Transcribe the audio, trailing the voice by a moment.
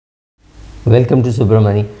Welcome to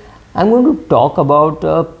Subramani. I'm going to talk about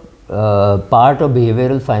a part of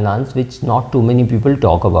behavioral finance which not too many people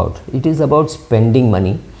talk about. It is about spending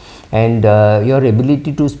money and your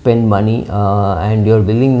ability to spend money and your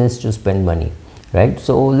willingness to spend money, right?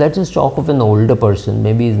 So let us talk of an older person,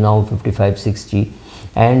 maybe he's now 55, 60,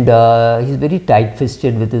 and he's very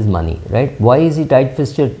tight-fisted with his money, right? Why is he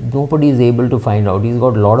tight-fisted? Nobody is able to find out. He's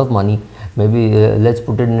got a lot of money. Maybe let's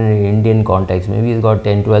put it in an Indian context. Maybe he's got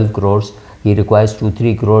 10, 12 crores. He requires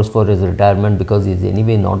 2-3 crores for his retirement because he's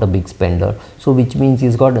anyway not a big spender. So which means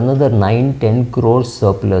he's got another 9-10 crores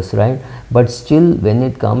surplus, right? But still, when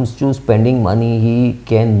it comes to spending money, he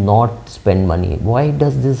cannot spend money. Why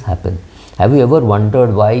does this happen? Have you ever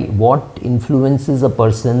wondered why? What influences a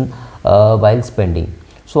person while spending?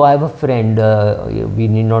 So I have a friend, we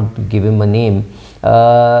need not give him a name,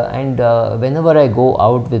 and whenever I go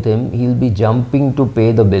out with him, he'll be jumping to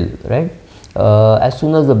pay the bill, right? As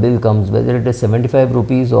soon as the bill comes, whether it is 75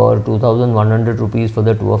 rupees or 2100 rupees for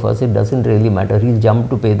the two of us, it doesn't really matter. He'll jump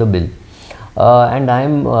to pay the bill. And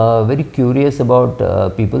I'm very curious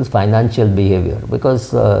about people's financial behavior,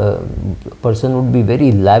 because a person would be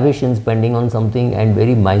very lavish in spending on something and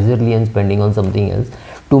very miserly in spending on something else.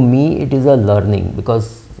 To me, it is a learning,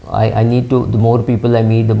 because I need to, the more people I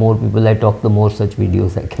meet, the more people I talk, the more such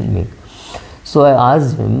videos I can make. So I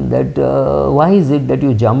asked him that why is it that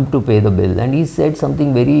you jump to pay the bill? And he said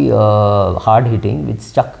something very hard hitting, which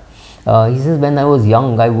stuck. He says, when I was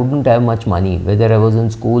young, I wouldn't have much money, whether I was in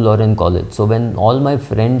school or in college. So when all my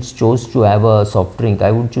friends chose to have a soft drink,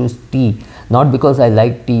 I would choose tea, not because I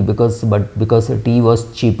like tea, but because tea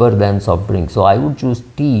was cheaper than soft drink. So I would choose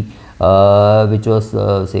tea, which was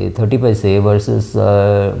say 30 paise versus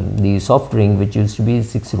the soft drink, which used to be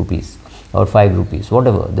 6 rupees. Or 5 rupees,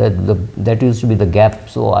 whatever, that used to be the gap.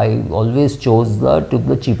 So I always took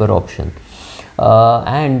the cheaper option.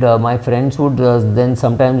 And my friends would then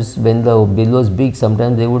sometimes, when the bill was big,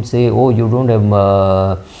 sometimes they would say, oh, you don't have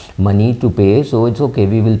money to pay, so it's okay,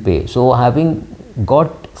 we will pay. So having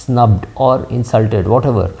got snubbed or insulted,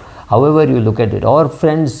 whatever, however you look at it, or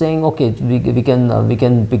friends saying, okay, we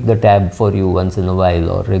can pick the tab for you once in a while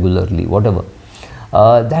or regularly, whatever.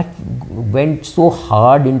 That went so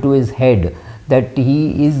hard into his head that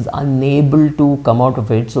he is unable to come out of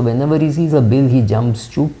it. So whenever he sees a bill, he jumps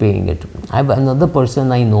to paying it. I have another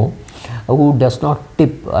person I know who does not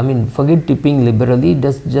tip. I mean, forget tipping liberally,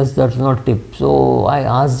 just does not tip. So I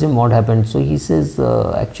asked him what happened. So he says,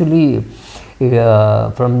 actually,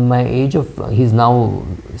 from my age of, he's now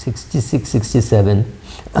 66, 67.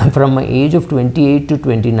 From my age of 28 to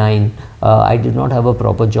 29, I did not have a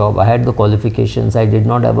proper job. I had the qualifications, I did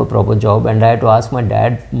not have a proper job, and I had to ask my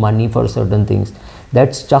dad money for certain things.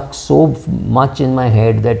 That stuck so much in my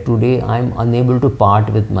head that today I am unable to part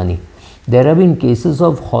with money. There have been cases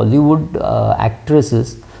of Hollywood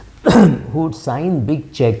actresses who would sign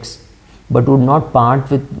big checks but would not part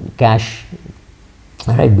with cash.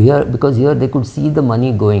 Right, because here they could see the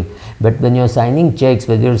money going, but when you're signing checks,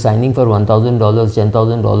 whether you're signing for $1,000,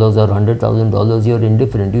 $10,000 or $100,000, you're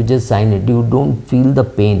indifferent, you just sign it, you don't feel the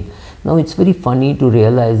pain. Now it's very funny to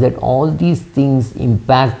realize that all these things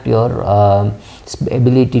impact your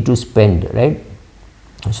ability to spend, right?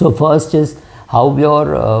 So first is how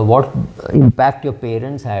your what impact your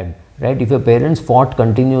parents had. Right? If your parents fought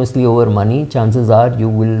continuously over money, chances are you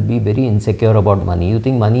will be very insecure about money. You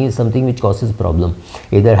think money is something which causes problem.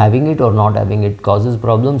 Either having it or not having it causes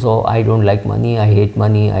problems. So I don't like money, I hate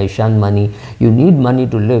money, I shun money. You need money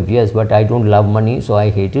to live, yes, but I don't love money, so I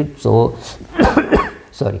hate it. So,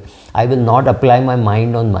 sorry, I will not apply my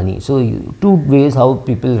mind on money. So two ways how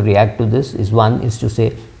people react to this is, one is to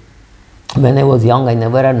say, when I was young, I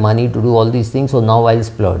never had money to do all these things, so now I'll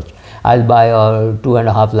splurge. I'll buy a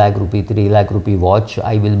 2.5 lakh rupee, 3 lakh rupee watch.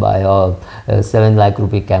 I will buy a 7 lakh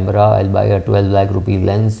rupee camera. I'll buy a 12 lakh rupee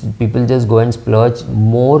lens. People just go and splurge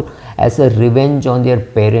more as a revenge on their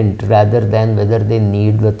parent rather than whether they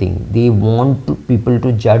need the thing. They want people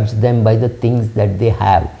to judge them by the things that they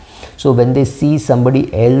have. So when they see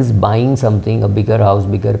somebody else buying something, a bigger house,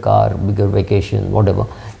 bigger car, bigger vacation, whatever,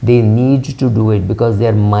 they need to do it because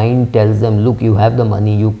their mind tells them, look, you have the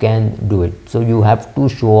money, you can do it. So you have to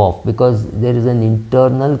show off because there is an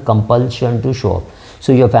internal compulsion to show off.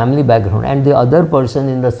 So your family background, and the other person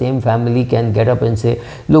in the same family can get up and say,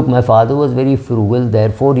 look, my father was very frugal,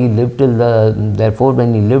 therefore he lived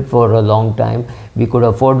when he lived for a long time, we could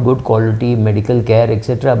afford good quality medical care,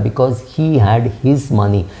 etc., because he had his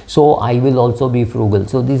money. So I will also be frugal.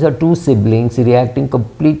 So these are two siblings reacting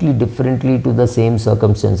completely differently to the same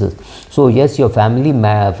circumstances. So yes, your family,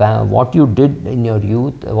 what you did in your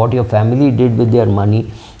youth, what your family did with their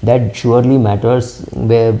money, that surely matters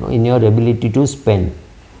in your ability to spend.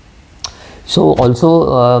 So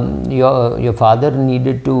also your father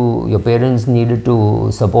needed to, your parents needed to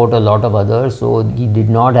support a lot of others, so he did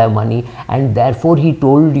not have money, and therefore he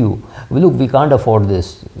told you, look, we can't afford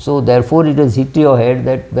this. So therefore it has hit your head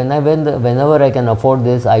that whenever I can afford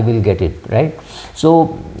this, I will get it, right?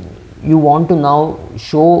 So you want to now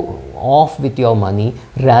show off with your money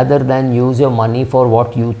rather than use your money for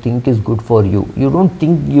what you think is good for you. You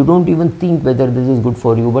don't even think whether this is good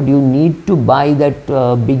for you, but you need to buy that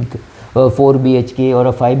big 4 BHK or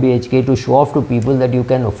a 5 BHK to show off to people that you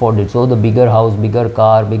can afford it. So the bigger house, bigger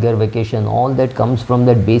car, bigger vacation, all that comes from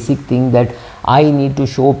that basic thing that I need to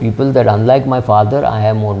show people that unlike my father, I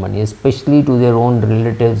have more money, especially to their own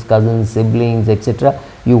relatives, cousins, siblings, etc.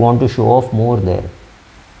 You want to show off more there.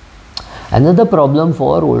 Another problem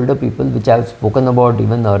for older people, which I have spoken about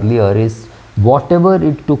even earlier, is whatever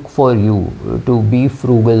it took for you to be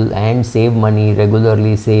frugal and save money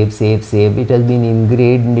regularly, save, it has been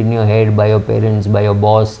ingrained in your head by your parents, by your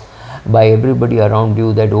boss, by everybody around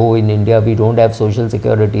you, that oh, in India we don't have social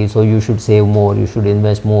security, so you should save more, you should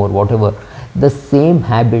invest more, whatever. The same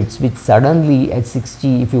habits which suddenly at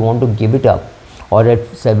 60, if you want to give it up, or at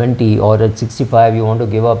 70 or at 65 you want to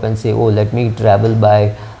give up and say, oh, let me travel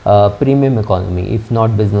by premium economy, if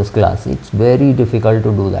not business class. It's very difficult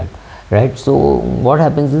to do that, right? So what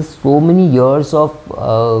happens is, so many years of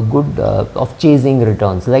of chasing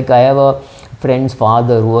returns. Like I have a friend's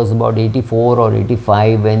father who was about 84 or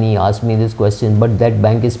 85 when he asked me this question, but that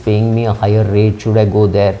bank is paying me a higher rate, should I go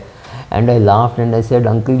there? And I laughed and I said,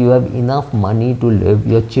 uncle, you have enough money to live,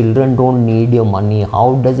 your children don't need your money.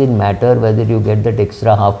 How does it matter whether you get that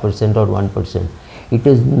extra 0.5% or 1%? It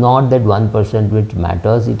is not that 1% which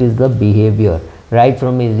matters, it is the behavior. Right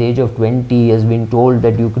from his age of 20, he has been told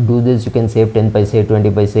that you could do this, you can save 10 paise,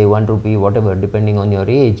 20 paise, 1 rupee, whatever, depending on your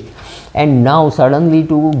age. And now suddenly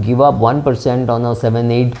to give up 1% on a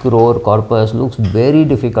 7-8 crore corpus looks very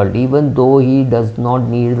difficult, even though he does not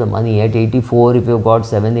need the money. At 84, if you've got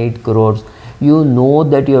 7-8 crores, you know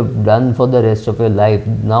that you have done for the rest of your life.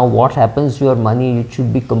 Now what happens to your money, it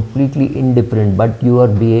should be completely indifferent, but your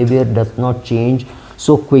behavior does not change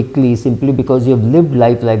so quickly, simply because you have lived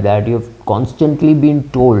life like that. You have constantly been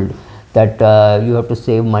told that you have to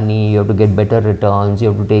save money, you have to get better returns, you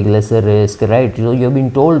have to take lesser risk, right? So you have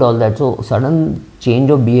been told all that, so sudden change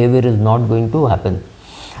of behavior is not going to happen.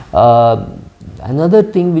 Another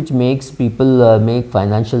thing which makes people make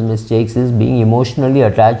financial mistakes is being emotionally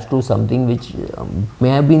attached to something which may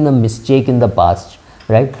have been a mistake in the past,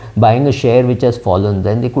 right? Buying a share which has fallen,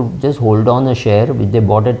 then they could just hold on a share which they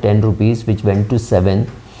bought at 10 rupees which went to 7,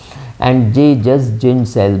 and they just didn't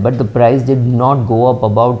sell, but the price did not go up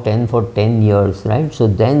about 10 for 10 years, right? So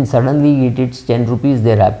then suddenly it hits 10 rupees,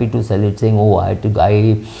 they're happy to sell it, saying, oh, I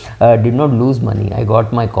did not lose money, I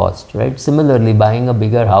got my cost, right? Similarly, buying a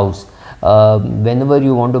bigger house, whenever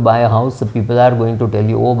you want to buy a house, the people are going to tell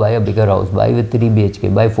you, oh, buy a bigger house, buy with 3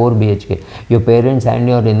 BHK, buy 4 BHK. Your parents and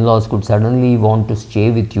your in-laws could suddenly want to stay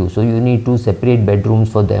with you, so you need 2 separate bedrooms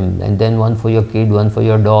for them, and then one for your kid, one for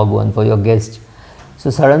your dog, one for your guest. So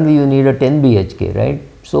suddenly you need a 10 BHK, right?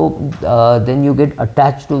 So then you get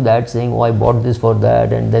attached to that, saying, oh, I bought this for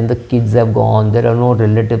that, and then the kids have gone, there are no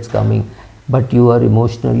relatives coming, but you are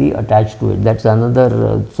emotionally attached to it. That's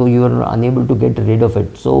another, so you are unable to get rid of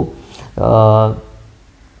it. So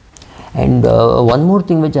one more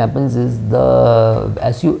thing which happens is,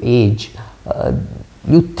 as you age,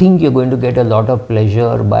 you think you're going to get a lot of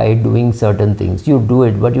pleasure by doing certain things. You do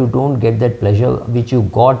it, but you don't get that pleasure which you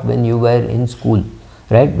got when you were in school,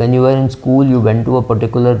 right? When you were in school, you went to a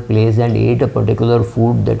particular place and ate a particular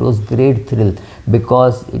food that was great thrill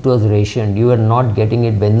because it was rationed. You were not getting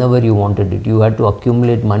it whenever you wanted it. You had to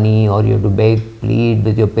accumulate money, or you had to beg, plead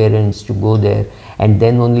with your parents to go there, and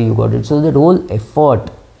then only you got it. So that whole effort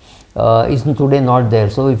is today not there.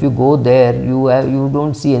 So if you go there, you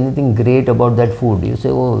don't see anything great about that food. You say,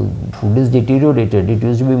 oh, food is deteriorated, it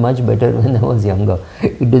used to be much better when I was younger.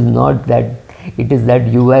 It is not that. It is that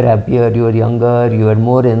you were happier, you were younger, you had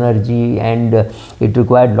more energy, and it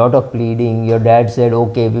required a lot of pleading. Your dad said,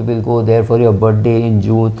 okay, we will go there for your birthday in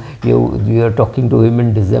June. You are talking to him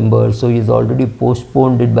in December, so he's already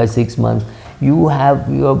postponed it by 6 months. You have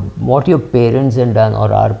what your parents have done,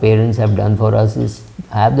 or our parents have done for us, is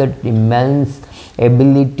have that immense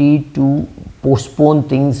ability to postpone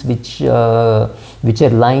things which are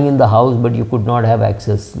lying in the house but you could not have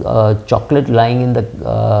access. Chocolate lying in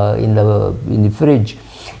the fridge,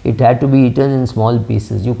 it had to be eaten in small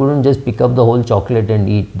pieces. You couldn't just pick up the whole chocolate and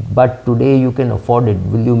eat. But today you can afford it.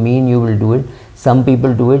 Will you mean you will do it? Some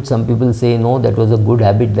people do it. Some people say, no, that was a good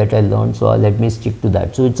habit that I learned, so let me stick to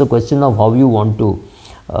that. So it's a question of how you want to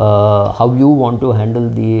handle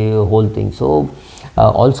the whole thing. So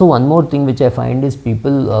also one more thing which I find is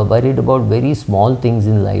people worried about very small things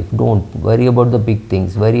in life. Don't worry about the big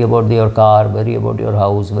things. Worry about your car, worry about your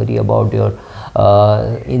house, worry about your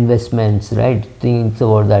investments, right? Things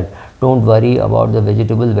about that. Don't worry about the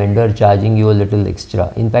vegetable vendor charging you a little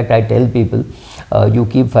extra. In fact, I tell people, you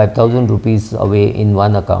keep 5,000 rupees away in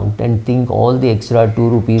one account and think all the extra 2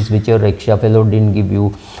 rupees which your rickshaw fellow didn't give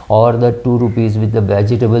you, or the 2 rupees which the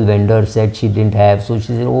vegetable vendor said she didn't have. So she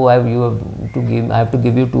said, oh, I have to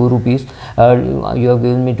give you 2 rupees. You have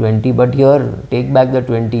given me 20, but here, take back the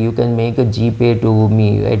 20. You can make a GPay to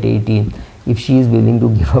me at 18. If she is willing to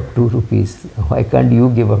give up 2 rupees, why can't you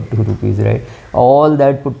give up 2 rupees, right? All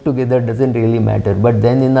that put together doesn't really matter. But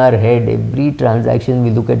then in our head, every transaction we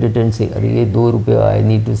look at it and say, "Arey, 2 rupees I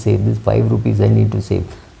need to save, this 5 rupees I need to save."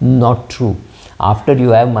 Not true. After you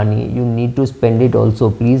have money, you need to spend it also.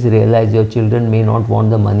 Please realize your children may not want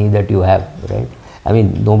the money that you have, right? I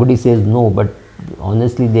mean, nobody says no, but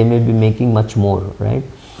honestly, they may be making much more, right?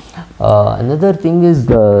 Another thing is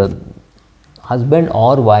husband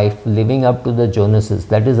or wife living up to the Jonases.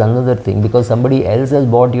 That is another thing, because somebody else has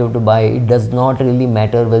bought, you have to buy. It does not really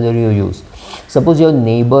matter whether you use. Suppose your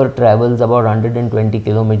neighbor travels about 120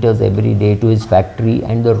 kilometers every day to his factory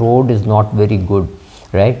and the road is not very good,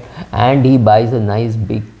 right? And he buys a nice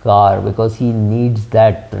big car because he needs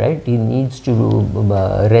that, right? He needs to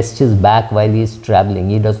rest his back while he is traveling.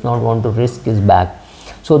 He does not want to risk his back.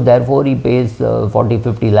 So therefore he pays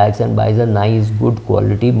 40-50 lakhs and buys a nice good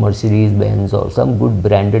quality Mercedes Benz or some good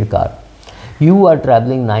branded car. You are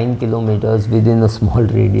traveling 9 kilometers within a small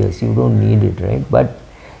radius. You don't need it, right? But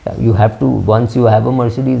you have to, once you have a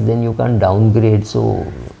Mercedes, then you can't downgrade. So,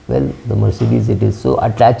 well, the Mercedes it is. So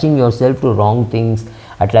attaching yourself to wrong things,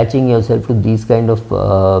 attaching yourself to these kind of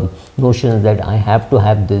notions that I have to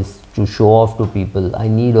have this to show off to people, I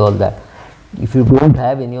need all that. If you don't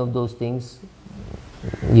have any of those things,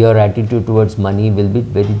 your attitude towards money will be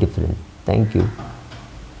very different. Thank you.